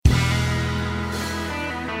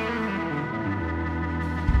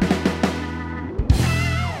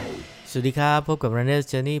สวัสดีครับพบกับ Runner's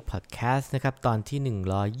Journey Podcast นะครับตอน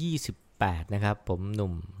ที่128นะครับผมห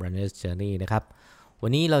นุ่ม Runner's Journey นะครับวั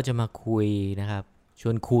นนี้เราจะมาคุยนะครับช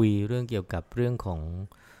วนคุยเรื่องเกี่ยวกับเรื่องของ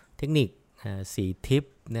เทคนิค4ทิป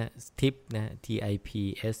นะ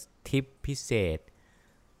TIPS ทิปพิเศษ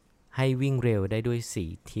ให้วิ่งเร็วได้ด้วย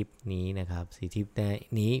4ทิปนี้นะครับ4ทิป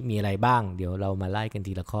นี้มีอะไรบ้างเดี๋ยวเรามาไล่กัน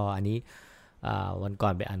ทีละข้ออันนี้วันก่อ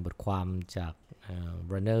นไปอ่านบทความจาก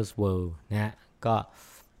Runner's World นะฮะก็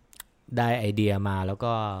ได้ไอเดียมาแล้ว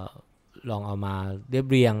ก็ลองเอามาเรียบ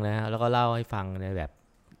เรียงนะฮะแล้วก็เล่าให้ฟังในแบบ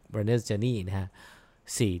Runner's Journey นะฮะ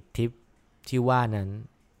4ทิปที่ว่านั้น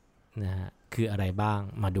นะฮะคืออะไรบ้าง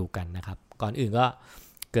มาดูกันนะครับก่อนอื่นก็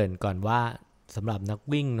เกริ่นก่อนว่าสำหรับนัก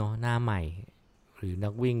วิ่งเนาะหน้าใหม่หรือนั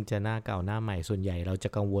กวิ่งจะหน้าเก่าหน้าใหม่ส่วนใหญ่เราจะ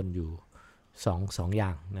กังวลอยู่2อย่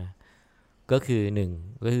างนะก็คือ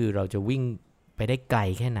1ก็คือเราจะวิ่งไปได้ไกล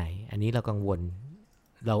แค่ไหนอันนี้เรากังวล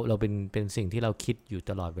เราเป็นสิ่งที่เราคิดอยู่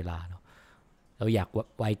ตลอดเวลาเนาะเราอยาก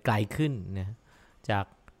ไวไกลขึ้นนะจาก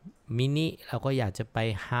มินิเราก็อยากจะไป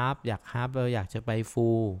ฮาล์ฟอยากฮาล์ฟเราอยากจะไปฟู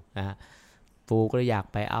ลนะฟูลก็อยาก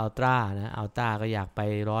ไปอัลตร้านะอัลตร้าก็อยากไป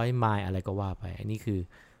100ไมล์อะไรก็ว่าไปอันนี้คือ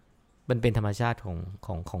มันเป็นธรรมชาติ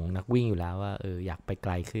ของนักวิ่งอยู่แล้วว่าอยากไปไก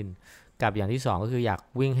ลขึ้นกับอย่างที่2ก็คืออยาก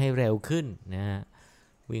วิ่งให้เร็วขึ้นนะฮะ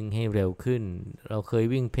วิ่งให้เร็วขึ้นเราเคย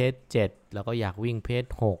วิ่งเพจ7เราก็อยากวิ่งเพจ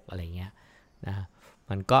6อะไรเงี้ยนะ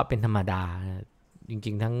มันก็เป็นธรรมดาจ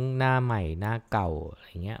ริงๆทั้งหน้าใหม่หน้าเก่าอะไร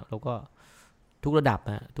เงี้ยแล้วก็ทุกระดับ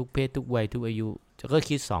นะทุกเพศทุกวัยทุกอายุก็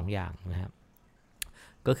คิด2อย่างนะครับ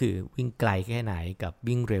ก็คือวิ่งไกลแค่ไหนกับ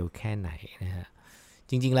วิ่งเร็วแค่ไหนนะฮะ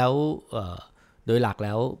จริงๆแล้วโดยหลักแ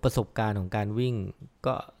ล้วประสบการณ์ของการวิ่ง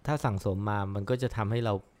ก็ถ้าสั่งสมมามันก็จะทำให้เร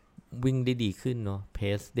าวิ่งได้ดีขึ้นเนาะเพ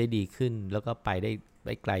สได้ดีขึ้นแล้วก็ไปได้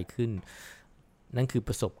ไกลขึ้นนั่นคือป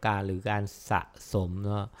ระสบการณ์หรือการสะสม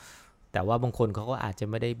เนาะแต่ว่าบางคนเขาก็อาจจะ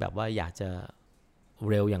ไม่ได้แบบว่าอยากจะ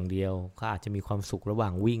เร็วอย่างเดียวเขาอาจจะมีความสุขระหว่า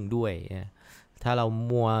งวิ่งด้วยนะถ้าเรา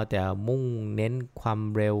มัวแต่มุ่งเน้นความ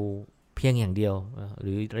เร็วเพียงอย่างเดียวห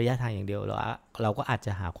รือระยะทางอย่างเดียวเราก็อาจจ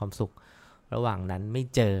ะหาความสุขระหว่างนั้นไม่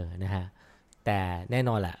เจอนะฮะแต่แน่น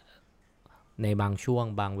อนแหละในบางช่วง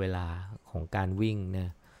บางเวลาของการวิ่งนะ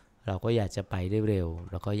เราก็อยากจะไปได้เร็ว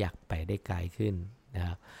แล้วก็อยากไปได้ไกลขึ้นนะค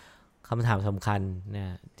รับคำถามสำคัญน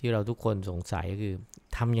ะที่เราทุกคนสงสัยก็คือ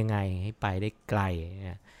ทำยังไงให้ไปได้ไกลน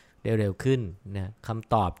ะได้เร็วขึ้นนะค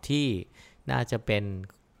ำตอบที่น่าจะเป็น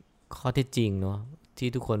ข้อเท็จจริงเนาะที่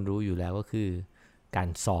ทุกคนรู้อยู่แล้วก็คือการ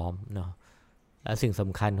ซ้อมเนาะและสิ่งส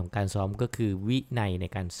ำคัญของการซ้อมก็คือวินัยใน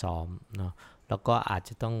การซ้อมเนาะแล้วก็อาจจ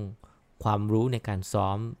ะต้องความรู้ในการซ้อ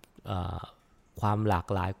มความหลาก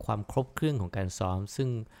หลายความครบเครื่องของการซ้อมซึ่ง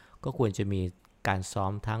ก็ควรจะมีการซ้อ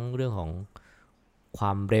มทั้งเรื่องของคว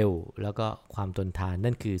ามเร็วแล้วก็ความทนทาน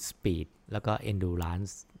นั่นคือ speed แล้วก็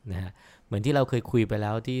endurance นะฮะเหมือนที่เราเคยคุยไปแล้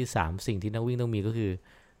วที่3สิ่งที่นักวิ่งต้องมีก็คือ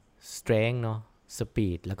strength เนาะ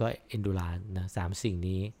speed แล้วก็ endurance นะ3สิ่ง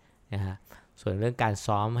นี้นะฮะส่วนเรื่องการ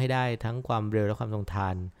ซ้อมให้ได้ทั้งความเร็วและความทนทา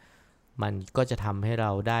นมันก็จะทำให้เร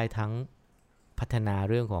าได้ทั้งพัฒนา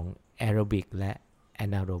เรื่องของ aerobic และ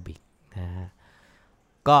anaerobic นะฮะ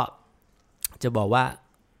ก็จะบอกว่า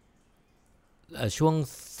ช่วง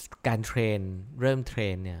การเทรนเริ่มเทร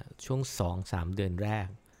นเนี่ยช่วง 2-3 เดือนแรก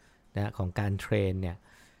นะของการเทรนเนี่ย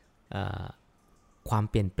ความ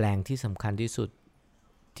เปลี่ยนแปลงที่สำคัญที่สุด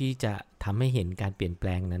ที่จะทำให้เห็นการเปลี่ยนแปล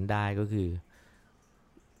งนั้นได้ก็คือ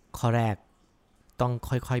ข้อแรกต้อง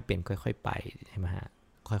ค่อยๆเป็นค่อยๆไปใช่ไหมฮะ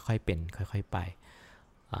ค่อยๆเป็นค่อยๆไป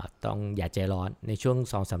ต้องอย่าใจร้อนในช่วง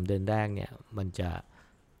 2-3 เดือนแรกเนี่ย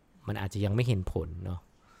มันอาจจะยังไม่เห็นผลเนาะ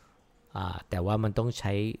แต่ว่ามันต้องใ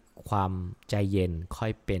ช้ความใจเย็นค่อ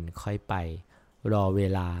ยเป็นค่อยไปรอเว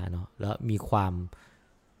ลาเนาะแล้วมีความ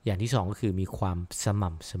อย่างที่2ก็คือมีความส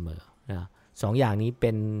ม่ำเสมอนะ2อย่างนี้เป็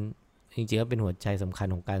นจริงๆก็เป็นหัวใจสำคัญ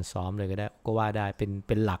ของการซ้อมเลยก็ว่าได้เ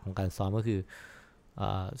ป็นหลักของการซ้อมก็คือ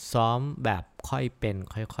ซ้อมแบบค่อยเป็น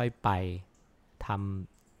ค่อยๆไปท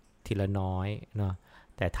ำทีละน้อยเนาะ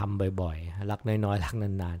แต่ทำบ่อยๆรักน้อยๆรัก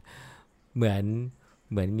นานๆเหมื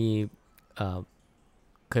อนมี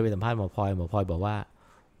เคยไปสัมภาษณ์หมอพลอยบอกว่า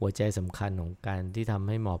หัวใจสำคัญของการที่ทำใ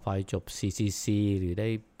ห้หมอพลอยจบ CCC หรือได้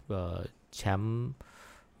แชมป์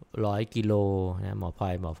100 กิโลนะหมอ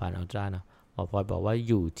ฟันอัลตร้าเนาะหมอพลอยบอกว่า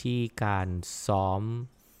อยู่ที่การซ้อม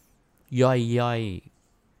ย่อย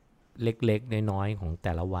ๆเล็กๆน้อยๆของแ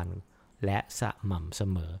ต่ละวันและสม่ำเส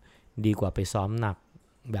มอดีกว่าไปซ้อมหนัก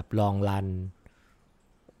แบบลองรัน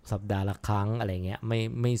สัปดาห์ละครั้งอะไรเงี้ย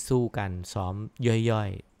ไม่สู้กันซ้อมย่อย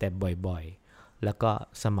ๆแต่บ่อยๆแล้วก็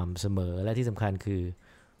สม่ำเสมอและที่สำคัญคือ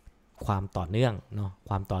ความต่อเนื่องเนาะค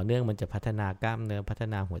วามต่อเนื่องมันจะพัฒนากล้ามเนื้อพัฒ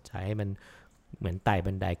นาหัวใจให้มันเหมือนไต่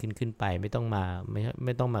บันไดขึ้นไปไม่ต้อง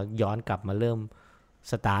มาย้อนกลับมาเริ่ม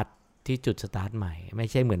สตาร์ท ที่จุดสตาร์ทใหม่ไม่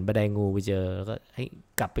ใช่เหมือนบันไดงูไปเจอแล้วก็ให้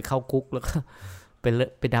กลับไปเข้าคุกแล้วก็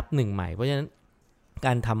ไปดับหนึ่งใหม่เพราะฉะนั้นก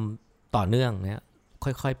ารทำต่อเนื่องเนี่ย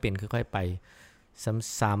ค่อยๆเป็นค่อยๆไป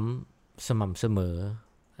ซ้ำๆสม่ำเสมอ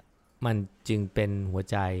มันจึงเป็นหัว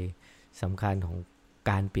ใจสำคัญของ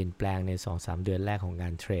การเปลี่ยนแปลงใน 2-3 เดือนแรกของกา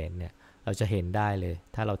รเทรนเนี่ยเราจะเห็นได้เลย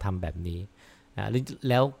ถ้าเราทำแบบนี้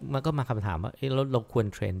แล้วมันก็มาคำถามว่าเราควร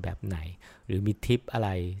เทรนแบบไหนหรือมีทิปอะไร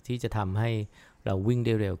ที่จะทำให้เราวิ่งไ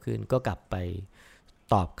ด้เร็วขึ้นก็กลับไป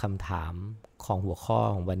ตอบคำถามของหัวข้อ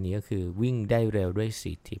ของวันนี้ก็คือวิ่งได้เร็วด้วย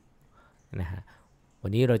4ทิปนะฮะวั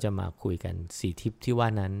นนี้เราจะมาคุยกัน4ทิปที่ว่า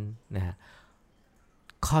นั้นนะฮะ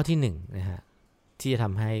ข้อที่1นะฮะที่จะท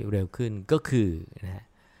ำให้เร็วขึ้นก็คือนะฮะ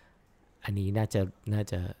อันนี้น่า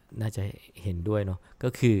จะเห็นด้วยเนาะก็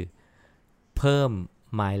คือเพิ่ม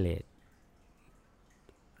mileage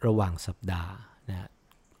ระหว่างสัปดาห์นะฮะ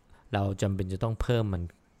เราจำเป็นจะต้องเพิ่มมัน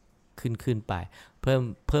ขึ้นไปเ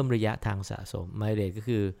พิ่มระยะทางสะสม mileage ก็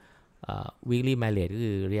คือweekly mileage ก็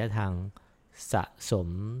คือระยะทางสะสม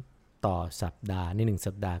ต่อสัปดาห์ใน1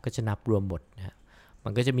สัปดาห์ก็จะนับรวมหมดนะฮะมั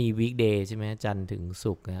นก็จะมี weekday ใช่ไหมจันทร์ถึง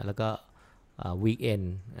ศุกร์นะแล้วก็weekend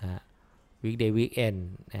นะฮะ weekday weekend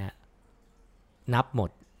นะฮะนับหม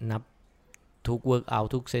ดนับทุก workout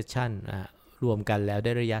ทุก session รวมกันแล้วไ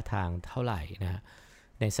ด้ระยะทางเท่าไหร่นะฮะ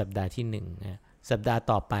ในสัปดาห์ที่1นะสัปดาห์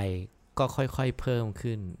ต่อไปก็ค่อยๆเพิ่ม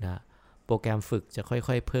ขึ้นนะโปรแกรมฝึกจะค่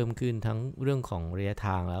อยๆเพิ่มขึ้นทั้งเรื่องของระยะท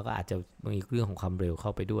างแล้วก็อาจจะมีเรื่องของความเร็วเข้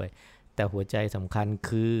าไปด้วยแต่หัวใจสำคัญ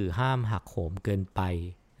คือห้ามหักโหมเกินไป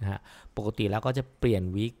นะฮะปกติแล้วก็จะเปลี่ยน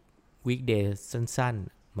weekday สั้น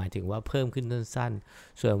ๆหมายถึงว่าเพิ่มขึ้นสั้น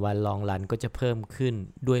ๆส่วนวันลองรันก็จะเพิ่มขึ้น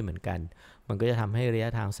ด้วยเหมือนกันมันก็จะทำให้ระยะ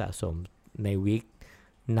ทางสะสมในวีค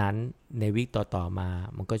นั้นในวีคต่อๆมา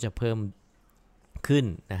มันก็จะเพิ่มขึ้น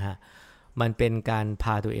นะฮะมันเป็นการพ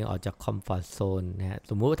าตัวเองออกจากคอมฟอร์ตโซนนะฮะ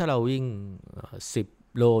สมมุติว่าถ้าเราวิ่ง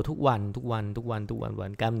10โลทุกวัน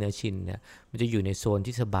กล้ามเนื้อชินเนี่ยมันจะอยู่ในโซน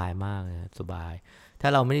ที่สบายมากนะสบายถ้า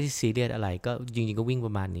เราไม่ได้ซีเรียสอะไรก็จริงๆก็วิ่งป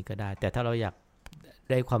ระมาณนี้ก็ได้แต่ถ้าเราอยาก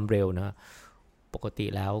ได้ความเร็วนะปกติ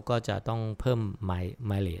แล้วก็จะต้องเพิ่มไ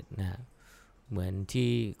มเลจนะเหมือน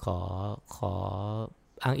ที่ขอ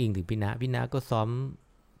อ้างอิงถึงพี่นะก็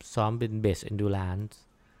ซ้อมเป็นเบสเอนดูแรนซ์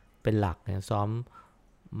เป็นหลักนะซ้อม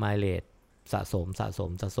ไมเลจสะส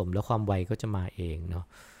มแล้วความไวก็จะมาเองเนาะ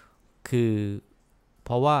คือเพ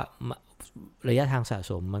ราะว่าระยะทางสะ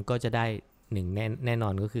สมมันก็จะได้แน่นอ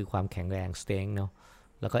นก็คือความแข็งแรง strength เนาะ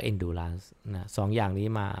แล้วก็ endurance นะสองอย่างนี้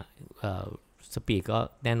มาสปีดก็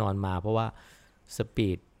แน่นอนมาเพราะว่าสปี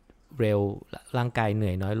ดเร็วร่างกายเหนื่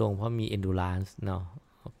อยน้อยลงเพราะมี endurance เนาะ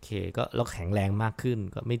โอเคก็แล้วแข็งแรงมากขึ้น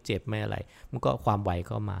ก็ไม่เจ็บไม่อะไรมันก็ความไว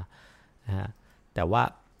ก็มานะฮะแต่ว่า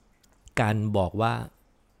การบอกว่า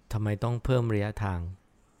ทำไมต้องเพิ่มระยะทาง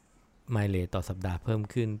ไมล์เลจต่อสัปดาห์เพิ่ม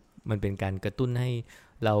ขึ้นมันเป็นการกระตุ้นให้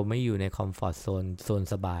เราไม่อยู่ในคอมฟอร์ตโซน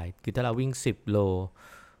สบายคือถ้าเราวิ่ง10โล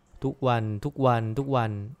ทุกวั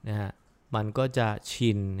นนะฮะมันก็จะ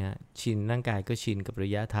ชินนะชินร่างกายก็ชินกับระ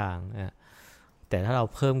ยะทางนะแต่ถ้าเรา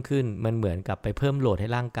เพิ่มขึ้นมันเหมือนกับไปเพิ่มโหลดให้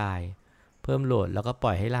ร่างกายเพิ่มโหลดแล้วก็ป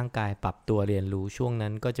ล่อยให้ร่างกายปรับตัวเรียนรู้ช่วงนั้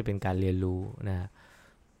นก็จะเป็นการเรียนรู้นะ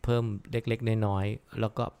เพิ่มเล็กๆน้อยๆแล้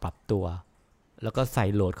วก็ปรับตัวแล้วก็ใส่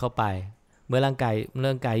โหลดเข้าไปเมื่อร่าง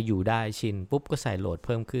กายอยู่ได้ชินปุ๊บก็ใส่โหลดเ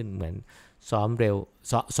พิ่มขึ้นเหมือนซ้อมเร็ว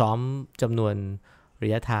ซ้อมจำนวนระ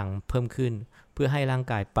ยะทางเพิ่มขึ้นเพื่อให้ร่าง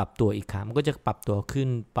กายปรับตัวอีกครั้งมันก็จะปรับตัวขึ้น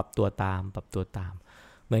ปรับตัวตาม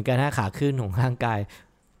เหมือนกันถ้าขาขึ้นของร่างกาย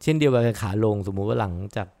เช่นเดียวกับขาลงสมมุติว่าหลัง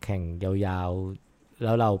จากแข่งยาวๆแ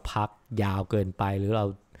ล้วเราพักยาวเกินไปหรือเรา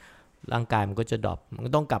ร่างกายมันก็จะดรอปมันก็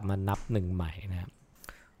ต้องกลับมานับหนึ่งใหม่นะครับ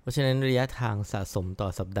เพราะฉะนั้นระยะทางสะสมต่อ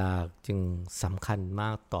สัปดาห์จึงสำคัญมา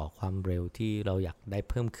กต่อความเร็วที่เราอยากได้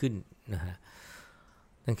เพิ่มขึ้นนะฮะ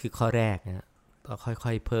นั่นคือข้อแรกนะก็ค่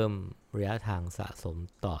อยๆเพิ่มระยะทางสะสม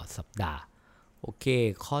ต่อสัปดาห์โอเค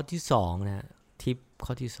ข้อที่2นะทิปข้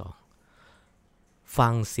อที่2ฟั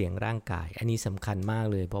งเสียงร่างกายอันนี้สำคัญมาก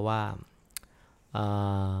เลยเพราะว่า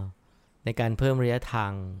ในการเพิ่มระยะทา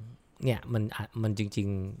งเนี่ยมันจริง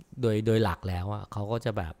ๆโดยหลักแล้วอ่ะเขาก็จ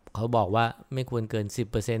ะแบบเขาบอกว่าไม่ควรเกิน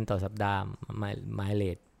 10% ต่อสัปดาห์ไมล์เล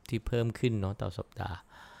จที่เพิ่มขึ้นเนาะต่อสัปดาห์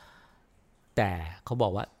แต่เขาบอ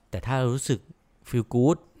กว่าแต่ถ้ารู้สึก feel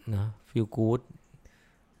good นะ feel good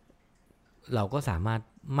เราก็สามารถ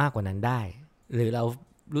มากกว่านั้นได้หรือเรา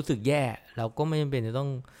รู้สึกแย่เราก็ไม่จำเป็นจะต้อ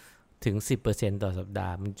งถึง 10% ต่อสัปดา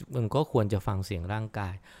ห์มันก็ควรจะฟังเสียงร่างกา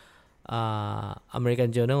ยAmerican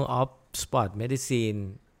Journal of Sport Medicine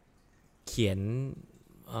เขียน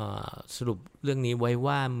สรุปเรื่องนี้ไว้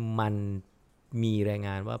ว่ามันมีรายง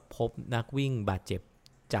านว่าพบนักวิ่งบาดเจ็บ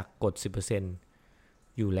จากกฎ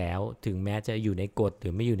 10% อยู่แล้วถึงแม้จะอยู่ในกฎหรื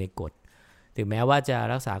อไม่อยู่ในกฎ ถึงแม้ว่าจะ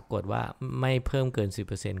รักษากฎว่าไม่เพิ่มเกิน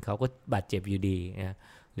 10% เขาก็บาดเจ็บอยู่ดีนะ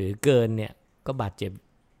หรือเกินเนี่ยก็บาดเจ็บ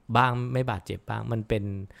บ้างไม่บาดเจ็บบ้างมันเป็น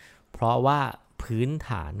เพราะว่าพื้นฐ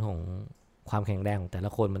านของความแข็งแรงของแต่ละ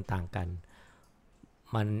คนมันต่างกัน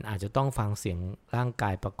มันอาจจะต้องฟังเสียงร่างกา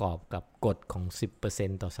ยประกอบกับกฎของ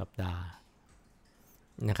 10% ต่อสัปดาห์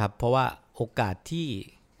นะครับเพราะว่าโอกาส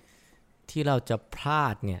ที่เราจะพลา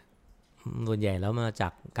ดเนี่ยส่วนใหญ่แล้วมาจา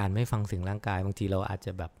กการไม่ฟังเสียงร่างกายบางทีเราอาจจ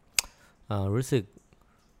ะแบบรู้สึก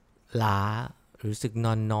ล้ารู้สึกน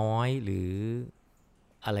อนน้อยหรือ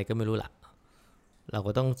อะไรก็ไม่รู้ล่ะเรา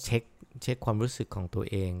ก็ต้องเช็คความรู้สึกของตัว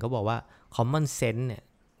เองก็บอกว่า common sense เนี่ย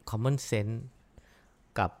common sense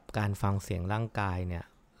กับการฟังเสียงร่างกายเนี่ย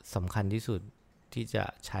สำคัญที่สุดที่จะ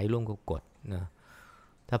ใช้ร่วมกับกฎนะ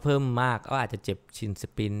ถ้าเพิ่มมากก็อาจจะเจ็บชินส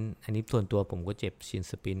ปินอันนี้ส่วนตัวผมก็เจ็บชิน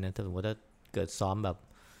สปินนะถ้าสมมติว่าเกิดซ้อม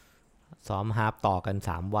ฮาล์ฟต่อกัน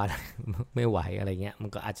3วัน ไม่ไหวอะไรเงี้ยมั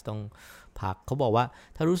นก็อาจจะต้องพักเขาบอกว่า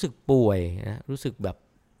ถ้ารู้สึกป่วยนะรู้สึกแบบ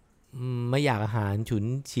ไม่อยากอาหารฉุน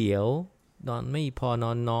เฉียวนอนไม่พอน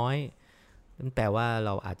อนน้อยนั่นแปลว่าเร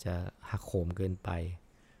าอาจจะหักโหมเกินไป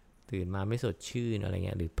ตื่นมาไม่สดชื่นอะไรเ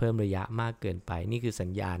งี้ยหรือเพิ่มระยะมากเกินไปนี่คือสัญ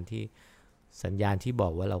ญาณที่บอ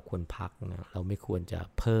กว่าเราควรพักนะเราไม่ควรจะ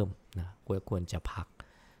เพิ่มนะควรจะพัก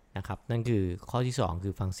นะครับนั่นคือข้อที่2คื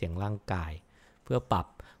อฟังเสียงร่างกายเพื่อปรับ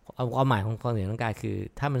ความหมายของฟังเสียงร่างกายคือ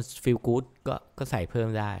ถ้ามัน feel good ก็ใส่เพิ่ม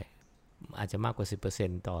ได้อาจจะมากกว่า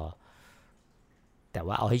 10% ต่อแต่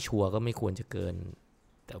ว่าเอาให้ชัวร์ก็ไม่ควรจะเกิน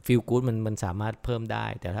แต่ feel good มันสามารถเพิ่มได้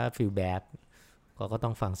แต่ถ้า feel bad ก็ต้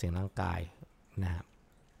องฟังเสียงร่างกายนะครับ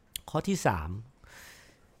ข้อที่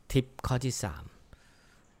3ทิปข้อที่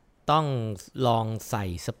3ต้องลองใส่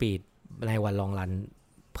สปีดในวันลองรัน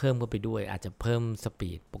เพิ่มเข้าไปด้วยอาจจะเพิ่มสปี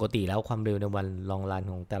ดปกติแล้วความเร็วในวันลองรัน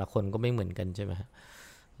ของแต่ละคนก็ไม่เหมือนกันใช่ไหม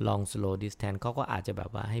ลอง slow distance เขาก็อาจจะแบ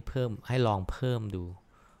บว่าให้ลองเพิ่มดู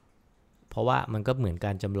เพราะว่ามันก็เหมือนก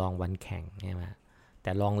ารจำลองวันแข่งใช่ไหมแ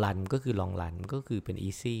ต่ลองรันก็คือลองรันก็คือเป็น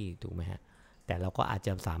easy ถูกไหมฮะแต่เราก็อาจจ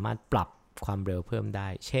ะสามารถปรับความเร็วเพิ่มได้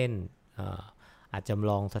เช่นอาจจำ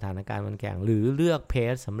ลองสถานการณ์วันแข่งหรือเลือกเพ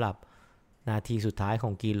สสำหรับนาทีสุดท้ายข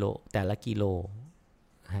องกิโลแต่ละกิโล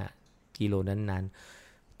ฮะกิโลนั้น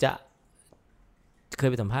ๆจะเคย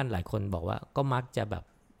ไปสัมภาษณ์หลายคนบอกว่าก็มักจะแบบ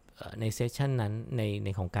ในเซสชันนั้นใน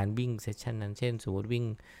ของการวิ่งเซสชันนั้นเช่นสมมติวิ่ง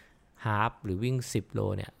ฮาล์ฟหรือวิ่ง10โล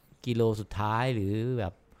เนี่ยกิโลสุดท้ายหรือแบ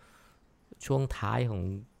บช่วงท้าย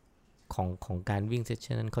ของการวิ่งเซส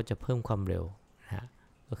ชันนั้นเขาจะเพิ่มความเร็วนะฮะ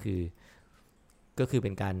ก็คือเ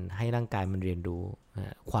ป็นการให้ร่างกายมันเรียนรู้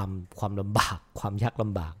ความลำบากความยากล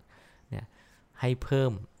ำบากเนี่ยให้เพิ่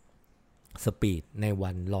มสปีดในวั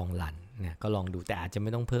นลองรันเนี่ยก็ลองดูแต่อาจจะไ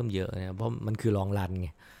ม่ต้องเพิ่มเยอะนะเพราะมันคือลองรันไง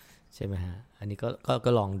ใช่ไหมฮะอันนี้ก็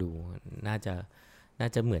ลองดูน่า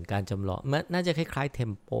จะเหมือนการจำลองน่าจะคล้ายๆเท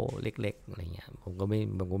มโปเล็กๆอะไรเงี้ยผมก็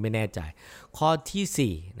ไม่แน่ใจข้อ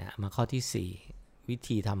ที่4นะมาข้อที่4วิ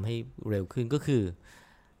ธีทำให้เร็วขึ้นก็คือ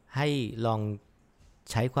ให้ลอง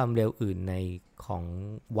ใช้ความเร็วอื่นในของ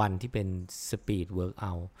วันที่เป็นสปีดเวิร์กเอ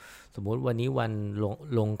าสมมุติวันนี้วัน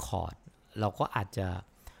ลงคอร์ดเราก็อาจจะ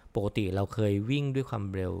ปกติเราเคยวิ่งด้วยความ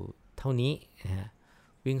เร็วเท่านี้นะฮะ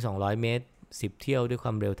วิ่ง200เมตร10เที่ยวด้วยคว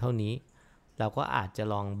ามเร็วเท่านี้เราก็อาจจะ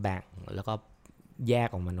ลองแบ่งแล้วก็แยก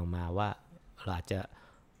ออกมาว่าเราอาจจะ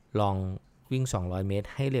ลองวิ่ง200เมตร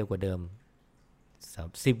ให้เร็วกว่าเดิม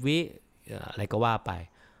10วิอะไรก็ว่าไป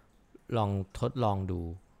ลองทดลองดู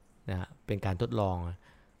นะเป็นการทดลอง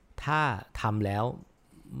ถ้าทำแล้ว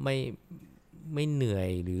ไม่เหนื่อย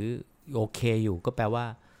หรือโอเคอยู่ก็แปลว่า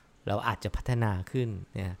เราอาจจะพัฒนาขึ้น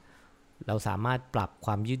เนี่ยเราสามารถปรับค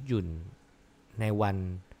วามยืดหยุ่นในวัน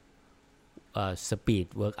สปีด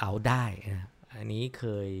เวิร์กเอาท์ได้นะอันนี้เค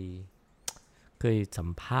ยสัม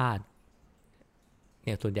ภาษณ์เ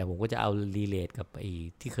นี่ยส่วนใหญ่ผมก็จะเอารีเลทกับไอ้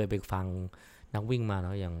ที่เคยไปฟังนักวิ่งมาเน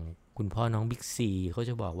าะอย่างคุณพ่อน้องบิ๊กซีเขา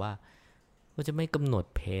จะบอกว่าก็จะไม่กำหนด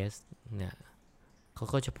เพสเนี่ยเขา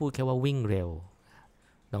ก็จะพูดแค่ว่าวิ่งเร็ว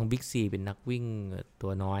น้องบิ๊กซีเป็นนักวิ่งตั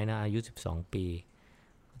วน้อยนะอายุ12ปี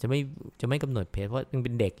จะไม่กำหนดเพสเพราะยังเ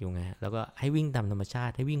ป็นเด็กอยู่ไงแล้วก็ให้วิ่งตามธรรมชา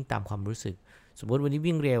ติให้วิ่งตามความรู้สึกสมมติวันนี้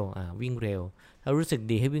วิ่งเร็ววิ่งเร็วถ้ารู้สึก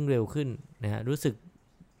ดีให้วิ่งเร็วขึ้นนะฮะรู้สึก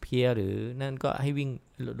เพียหรือนั่นก็ให้วิ่ง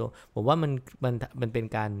ผมว่ามันเป็น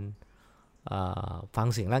การฟัง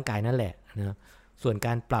เสียงร่างกายนั่นแหละนะส่วนก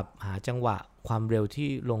ารปรับหาจังหวะความเร็วที่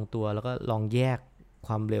ลงตัวแล้วก็ลองแยกค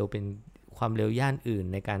วามเร็วเป็นความเร็วย่านอื่น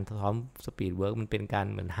ในการซ้อมสปีดเวิร์กมันเป็นการ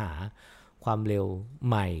เหมือนหาความเร็ว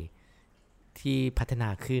ใหม่ที่พัฒนา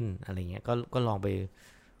ขึ้นอะไรเงี้ยก็ลองไป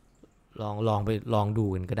ลองดู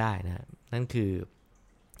กันก็ได้นะนั่น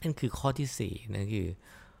คือข้อที่4นั่นคือ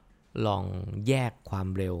ลองแยกความ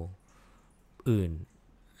เร็วอื่น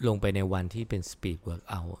ลงไปในวันที่เป็น speed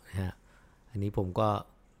workout นะฮะอันนี้ผมก็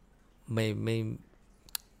ไ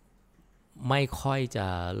ม่ค่อยจะ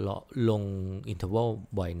ลงอินเทอร์วัล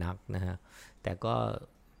บ่อยนักนะฮะแต่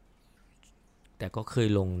ก็เคย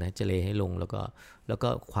ลงนะจะเลยให้ลงแล้วก็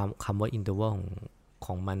ความคำว่าอินเทอร์วัลข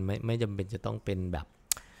องมันไม่จำเป็นจะต้องเป็นแบบ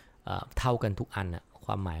เท่ากันทุกอันอะค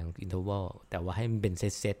วามหมายของอินเทอร์วัลแต่ว่าให้มันเป็น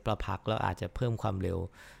เซตประพักแล้วอาจจะเพิ่มความเร็ว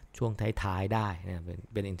ช่วงท้ายๆได้นะ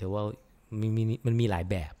เป็นอินเทอร์วัลมันมีหลาย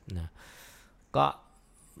แบบนะก็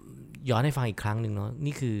ย้อนให้ฟังอีกครั้งหนึ่งเนาะ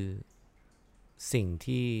นี่คือสิ่ง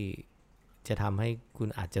ที่จะทำให้คุณ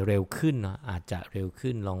อาจจะเร็วขึ้นเนาะอาจจะเร็ว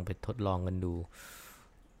ขึ้นลองไปทดลองกันดู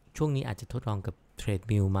ช่วงนี้อาจจะทดลองกับเทรด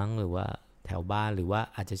มิลมั้งหรือว่าแถวบ้านหรือว่า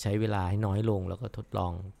อาจจะใช้เวลาให้น้อยลงแล้วก็ทดลอ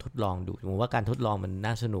งดูผมว่าการทดลองมัน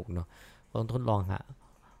น่าสนุกเนาะต้องทดลอง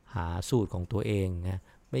หาสูตรของตัวเองนะ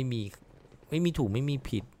ไม่มีถูกไม่มี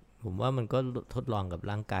ผิดผมว่ามันก็ทดลองกับ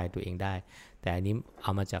ร่างกายตัวเองได้แต่อันนี้เอ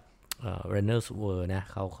ามาจากRunner's World นะ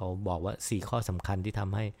เขาบอกว่า4ข้อสำคัญที่ท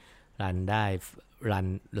ำให้รันได้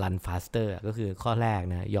รัน faster ก็คือข้อแรก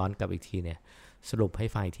นะย้อนกลับอีกทีเนี่ยสรุปให้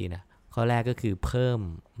ฟังอีกทีนะข้อแรกก็คือเพิ่ม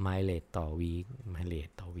mileage ต่อ week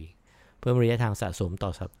เพิ่มระยะทางสะสมต่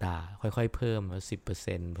อสัปดาห์ค่อยๆเพิ่ม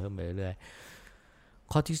 10% เพิ่มไปเรื่อย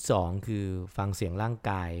ๆข้อที่2คือฟังเสียงร่าง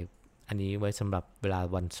กายอันนี้ไว้สำหรับเวลา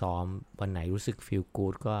วันซ้อมวันไหนรู้สึก feel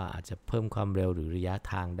good ก็อาจจะเพิ่มความเร็วหรือระยะ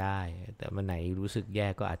ทางได้แต่วันไหนรู้สึกแย่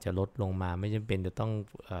ก็อาจจะลดลงมาไม่จำเป็นจะต้อง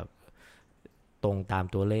ตรงตาม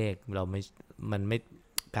ตัวเลขมันไม่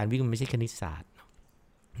การวิ่งมันไม่ใช่คณิตศาสตร์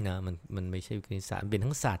นะมันไม่ใช่คณิตศาสตร์เป็น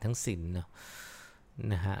ทั้งศาสตร์ทั้งศิลป์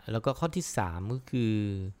นะฮะแล้วก็ข้อที่3ก็คือ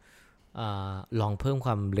ลองเพิ่มค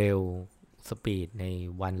วามเร็วสปีดใน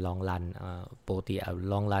วันลองรันปกติ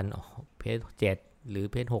ลองรันเพจ7หรือ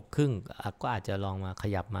เพจ6ครึ่งก็อาจจะลองมาข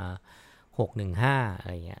ยับมา615อะไ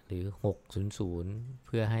รเงี้ยหรือ600เ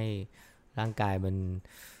พื่อให้ร่างกายมัน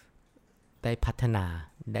ได้พัฒนา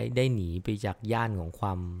ได้หนีไปจากย่านของ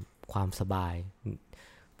ความสบาย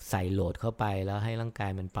ใส่โหลดเข้าไปแล้วให้ร่างกา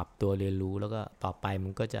ยมันปรับตัวเรียนรู้แล้วก็ต่อไปมั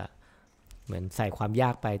นก็จะเหมือนใส่ความยา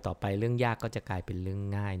กไปต่อไปเรื่องยากก็จะกลายเป็นเรื่อง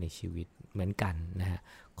ง่ายในชีวิตเหมือนกันนะฮะ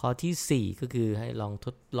ข้อที่4ก็คือให้ลองท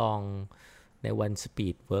ดลองในวันสปี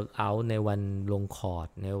ดเวิร์กเอาท์ในวันลงคอร์ด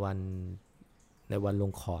ในวันล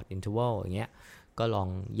งคอร์ดอินเทอร์วัลอย่างเงี้ยก็ลอง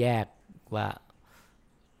แยกว่า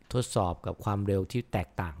ทดสอบกับความเร็วที่แตก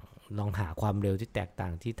ต่างลองหาความเร็วที่แตกต่า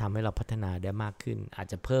งที่ทำให้เราพัฒนาได้มากขึ้นอาจ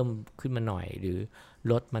จะเพิ่มขึ้นมาหน่อยหรือ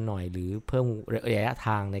ลดมาหน่อยหรือเพิ่มระยะท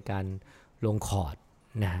างในการลงคอร์ด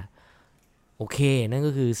นะฮะโอเคนั่น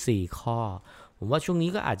ก็คือ4ข้อผมว่าช่วงนี้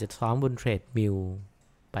ก็อาจจะซ้อมบนเทรดมิล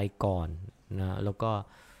ไปก่อนนะแล้วก็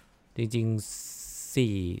จริง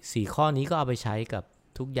ๆ4ข้อนี้ก็เอาไปใช้กับ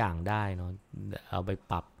ทุกอย่างได้เนาะเอาไป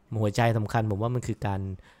ปรับหัวใจสำคัญผมว่ามันคือการ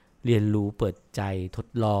เรียนรู้เปิดใจทด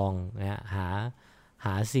ลองนะห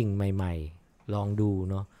าสิ่งใหม่ๆลองดู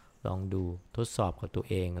เนาะลองดูทดสอบกับตัว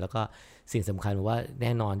เองแล้วก็สิ่งสำคัญว่าแ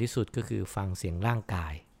น่นอนที่สุดก็คือฟังเสียงร่างกา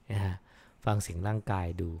ยนะฮะฟังเสียงร่างกาย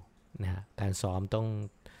ดูนะฮะการซ้อม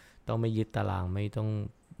ต้องไม่ยึดตารางไม่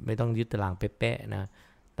ต้องยึดตารางเป๊ะๆนะ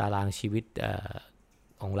ตารางชีวิต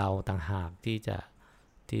ของเราต่างหากที่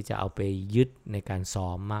จะเอาไปยึดในการซ้อ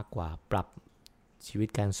มมากกว่าปรับชีวิต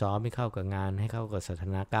การซ้อมให้เข้ากับงานให้เข้ากับสถา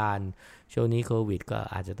นการณ์ช่วงนี้โควิดก็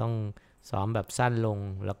อาจจะต้องซ้อมแบบสั้นลง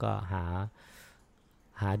แล้วก็ห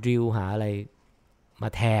าดริลหาอะไรมา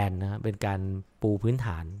แทนนะเป็นการปูพื้นฐ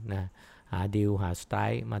านนะหาดริลหาสไต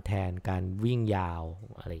ร์มาแทนการวิ่งยาว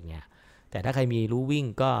อะไรเงี้ยแต่ถ้าใครมีรู้วิ่ง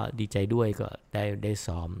ก็ดีใจด้วยก็ได้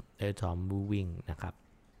ซ้อมรู้วิ่งนะครับ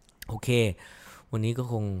โอเควันนี้ก็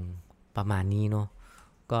คงประมาณนี้เนาะ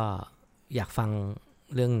ก็อยากฟัง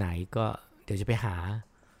เรื่องไหนก็เดี๋ยวจะไปหา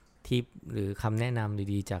ทิปหรือคำแนะน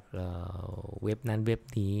ำดีๆจากเว็บนั้นเว็บ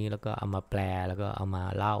นี้แล้วก็เอามาแปลแล้วก็เอามา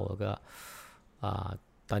เล่าแล้วก็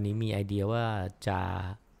ตอนนี้มีไอเดียว่าจะ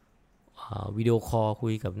วิดีโอคอลคุ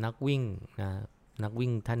ยกับนักวิ่งนะนักวิ่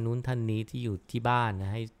งท่านนู้นท่านนี้ที่อยู่ที่บ้านน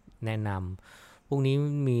ะให้แนะนำพรุ่งนี้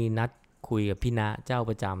มีนัดคุยกับพี่ณเจ้า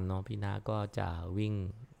ประจำเนาะพี่ณก็จะวิ่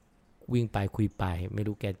งไปคุยไปไม่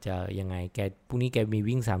รู้แกจะยังไงแกพรุ่งนี้แกมี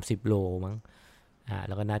วิ่ง30โลมั้งแ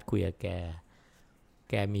ล้วก็นัดคุยกับ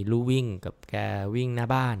แกมีลู่วิ่งกับแกวิ่งหน้า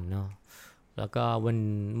บ้านเนาะแล้วก็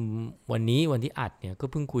วันนี้วันที่อัดเนี่ยก็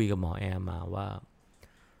เพิ่งคุยกับหมอแอร์มาว่า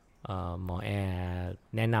หมอแอร์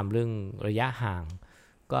แนะนำเรื่องระยะห่าง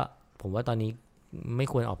ก็ผมว่าตอนนี้ไม่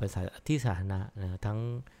ควรออกไปที่สาธารณะนะทั้ง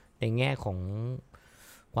ในแง่ของ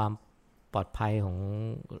ความปลอดภัยของ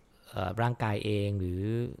ร่างกายเองหรือ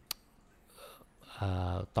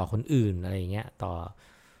ต่อคนอื่นอะไรอย่างเงี้ยต่อ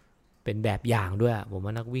เป็นแบบอย่างด้วยผมว่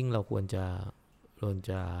านักวิ่งเราควร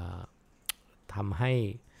จะทำใ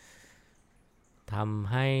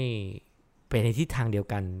ห้ไปในทิศทางเดียว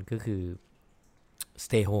กันก็คือ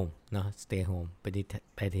stay home เนาะ stay home ไ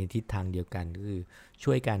ปในทิศทางเดียวกันก็คือ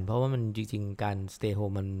ช่วยกันเพราะว่ามันจริงๆการ stay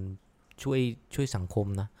home มันช่วยสังคม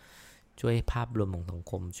นะช่วยภาพรวมของสัง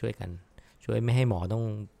คมช่วยกันช่วยไม่ให้หมอต้อง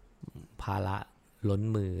ภาระล้น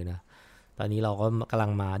มือนะตอนนี้เราก็กำลั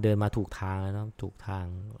งมาเดินมาถูกทางแล้วนะถูกทาง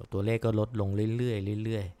ตัวเลขก็ลดลงเรื่อยๆเ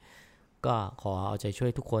รื่อยๆก็ขอเอาใจช่ว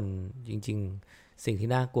ยทุกคนจริงๆสิ่งที่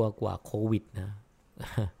น่ากลัวกว่าโควิดนะ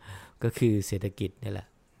ก็คือเศรษฐกิจนี่แหละ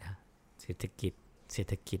นะเศรษฐ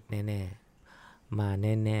กิจแน่ๆมา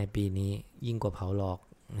แน่ๆปีนี้ยิ่งกว่าเผาหลอก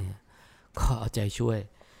นะก็เอาใจช่วย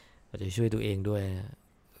ตัวเองด้วยนะ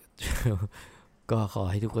ก็ขอ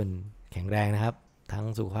ให้ทุกคนแข็งแรงนะครับทั้ง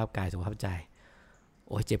สุขภาพกายสุขภาพใจโ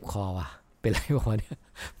อ้ยเจ็บคอว่ะเป็นไรวะเนี่ย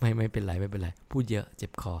ไม่เป็นไรพูดเยอะเจ็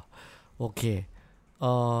บคอโอเค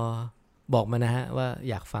บอกมานะฮะว่า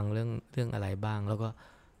อยากฟังเรื่องอะไรบ้างแล้วก็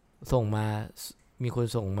ส่งมามีคน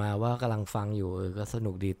ส่งมาว่ากำลังฟังอยู่ก็ส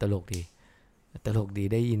นุกดีตลกดี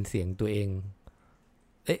ได้ยินเสียงตัวเอง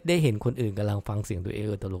ได้เห็นคนอื่นกำลังฟังเสียงตัวเอง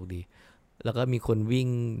ตลกดีแล้วก็มีคนวิ่ง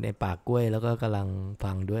ในป่ากล้วยแล้วก็กำลัง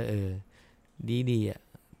ฟังด้วยดีอ่ะ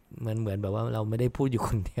เหมือนแบบว่าเราไม่ได้พูดอยู่ค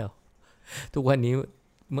นเดียวทุกวันนี้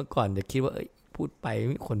เมื่อก่อนจะคิดว่าพูดไปไม่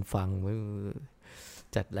มีคนฟัง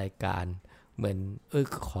จัดรายการเหมือน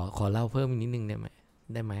ขอเล่าเพิ่มนิดนึงได้ไห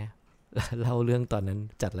มเล่าเรื่องตอนนั้น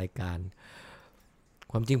จัดรายการ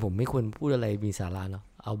ความจริงผมไม่ควรพูดอะไรมีสาระเนาะ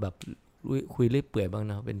เอาแบบคุยเรื่อยเปื่อยบ้าง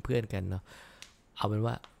เนาะเป็นเพื่อนกันเนาะเอาเป็น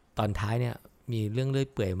ว่าตอนท้ายเนี่ยมีเรื่องเรื่อย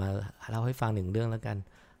เปื่อยมาเล่าให้ฟังหนึ่งเรื่องแล้วกัน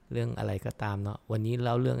เรื่องอะไรก็ตามเนาะวันนี้เ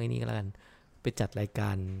ล่าเรื่องไอ้นี่ก็แล้วกันไปจัดรายกา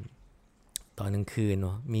รตอนกลางคืนเน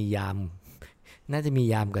าะมียามน่าจะมี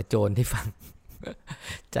ยามกับโจรที่ฟัง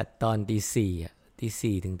จัดตอนตีสี่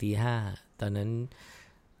ถึงตีห้าตอนนั้น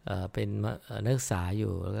เป็นนักศึกษาอ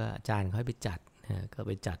ยู่แล้วก็อาจารย์เขาให้ไปจัดก็ไ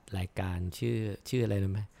ปจัดรายการชื่ออะไร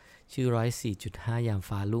รู้ไหมชื่อ104.5 ยาม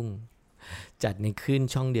ฟ้ารุ่งจัดในคลื่น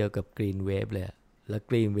ช่องเดียวกับ Green Wave เลยแล้ว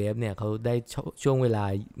Green Wave เนี่ยเขาได้ช่วงเวลา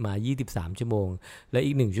มา23ชั่วโมงและ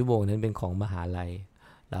อีก1ชั่วโมงนั้นเป็นของมหาลัย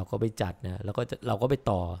เราก็ไปจัดนะแล้วก็เราก็ไป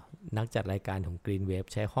ต่อนักจัดรายการของ Green Wave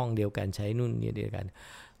ใช้ห้องเดียวกันใช้นู่นนี่เดียวกัน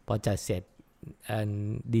พอจัดเสร็จ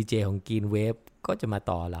ดีเจของ Green Wave ก็จะมา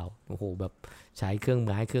ต่อเราโอ้โหแบบใช้เครื่อ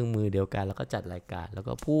งมือเดียวกันแล้วก็จัดรายการแล้ว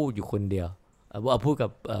ก็พูดอยู่คนเดียวพูดกับ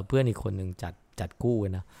เพื่อนอีกคนหนึ่งจัดคู่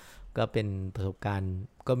นะก็เป็นประสบการณ์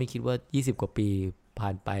ก็ไม่คิดว่า20กว่าปีผ่า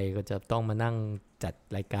นไปก็จะต้องมานั่งจัด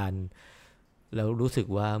รายการแล้วรู้สึก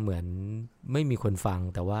ว่าเหมือนไม่มีคนฟัง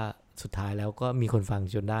แต่ว่าสุดท้ายแล้วก็มีคนฟัง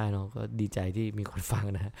จนได้เนาะก็ดีใจที่มีคนฟัง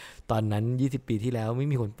นะตอนนั้น20ปีที่แล้วไม่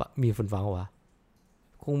มีคนฟังวะ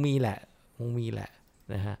คงมีแหละ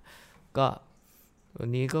นะฮะก็วัน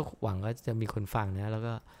นี้ก็หวังว่าจะมีคนฟังนะแล้ว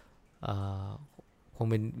ก็คง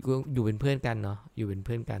เป็นอยู่เป็นเพื่อนกันเนาะอยู่เป็นเ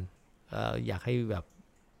พื่อนกันอยากให้แบบ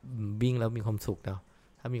วิ่งแล้วมีความสุขเนาะ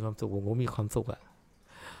ถ้ามีความสุขผมก็มีความสุขอะ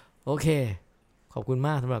โอเคขอบคุณม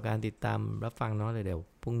ากสำหรับการติดตามรับฟังเนาะเดี๋ยว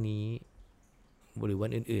พรุ่งนี้หรือวั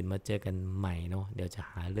นอื่นๆมาเจอกันใหม่เนาะเดี๋ยวจะ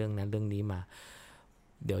หาเรื่องนั้นเรื่องนี้มา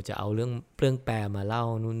เดี๋ยวจะเอาเรื่องแปลมาเล่า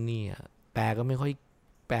นู่นนี่แปลก็ไม่ค่อย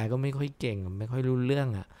เก่งไม่ค่อยรู้เรื่อง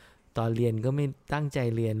อะตอนเรียนก็ไม่ตั้งใจ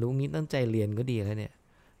เรียนรู้งี้ตั้งใจเรียนก็ดีแล้วเนี่ย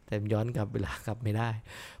แต่ย้อนกลับเวลากลับไม่ได้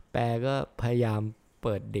แปลก็พยายามเ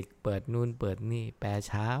ปิดนู่นเปิดนี่แปล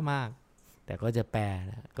ช้ามากแต่ก็จะแปล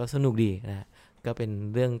นะก็สนุกดีนะก็เป็น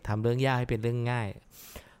เรื่องทำเรื่องยากให้เป็นเรื่องง่าย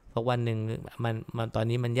เพราะวันหนึ่งมันตอน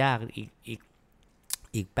นี้มันยาก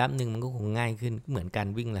อีกแป๊บหนึ่งมันก็คงง่ายขึ้นเหมือนการ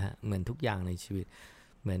วิ่งแหละฮะเหมือนทุกอย่างในชีวิต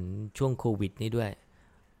เหมือนช่วงโควิดนี่ด้วย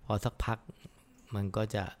พอสักพักมันก็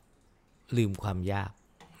จะลืมความยาก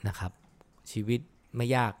นะครับชีวิตไม่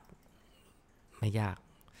ยาก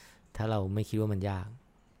ถ้าเราไม่คิดว่ามันยาก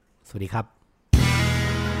สวัสดีครับ